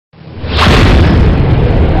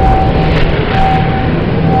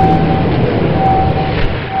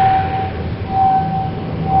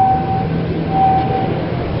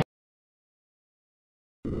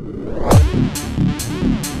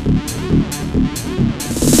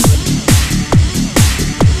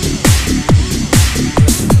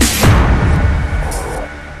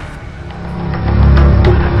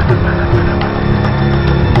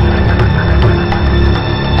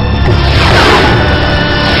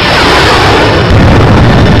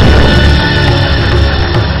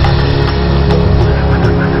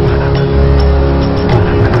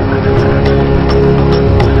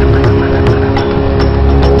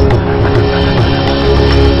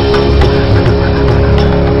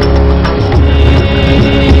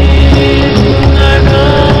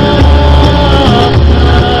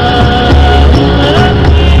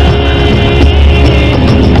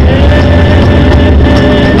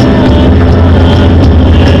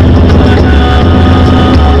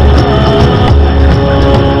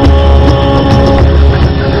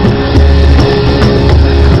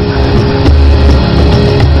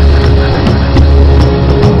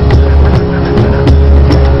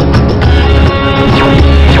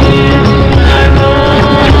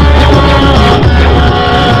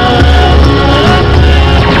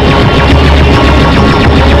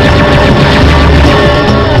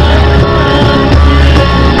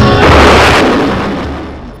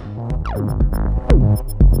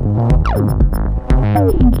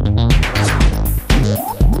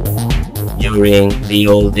During the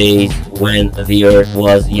old days, when the earth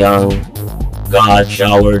was young, God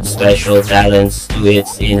showered special talents to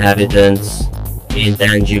its inhabitants,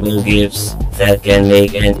 intangible gifts that can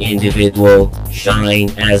make an individual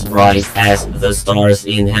shine as bright as the stars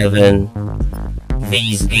in heaven.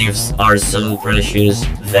 These gifts are so precious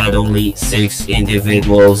that only 6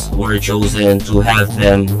 individuals were chosen to have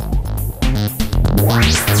them.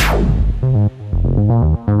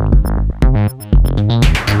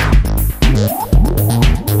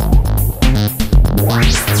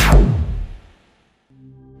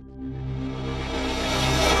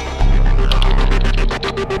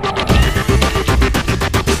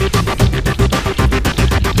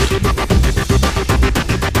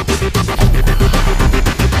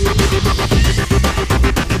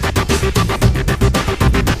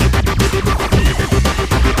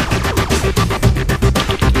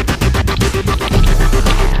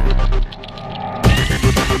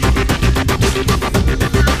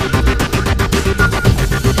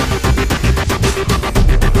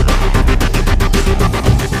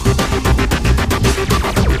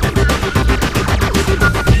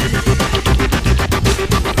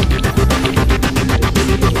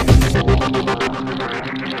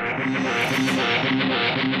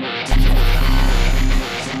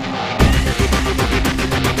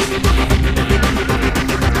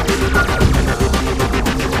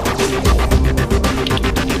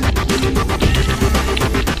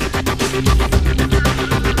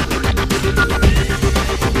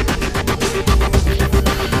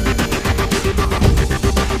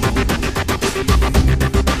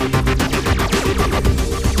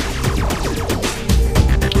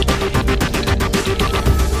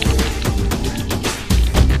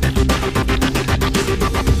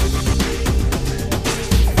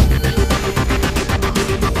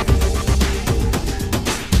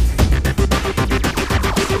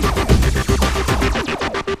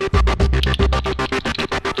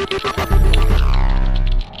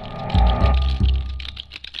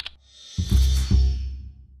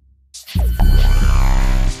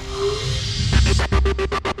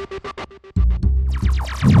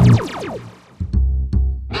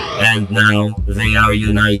 And now they are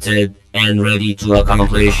united and ready to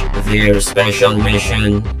accomplish their special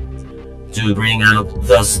mission to bring out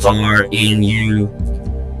the star in you.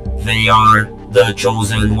 They are the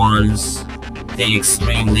chosen ones, the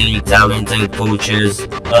extremely talented coaches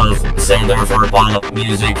of Center for Pop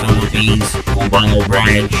Music Philippines Cubao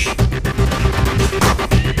branch.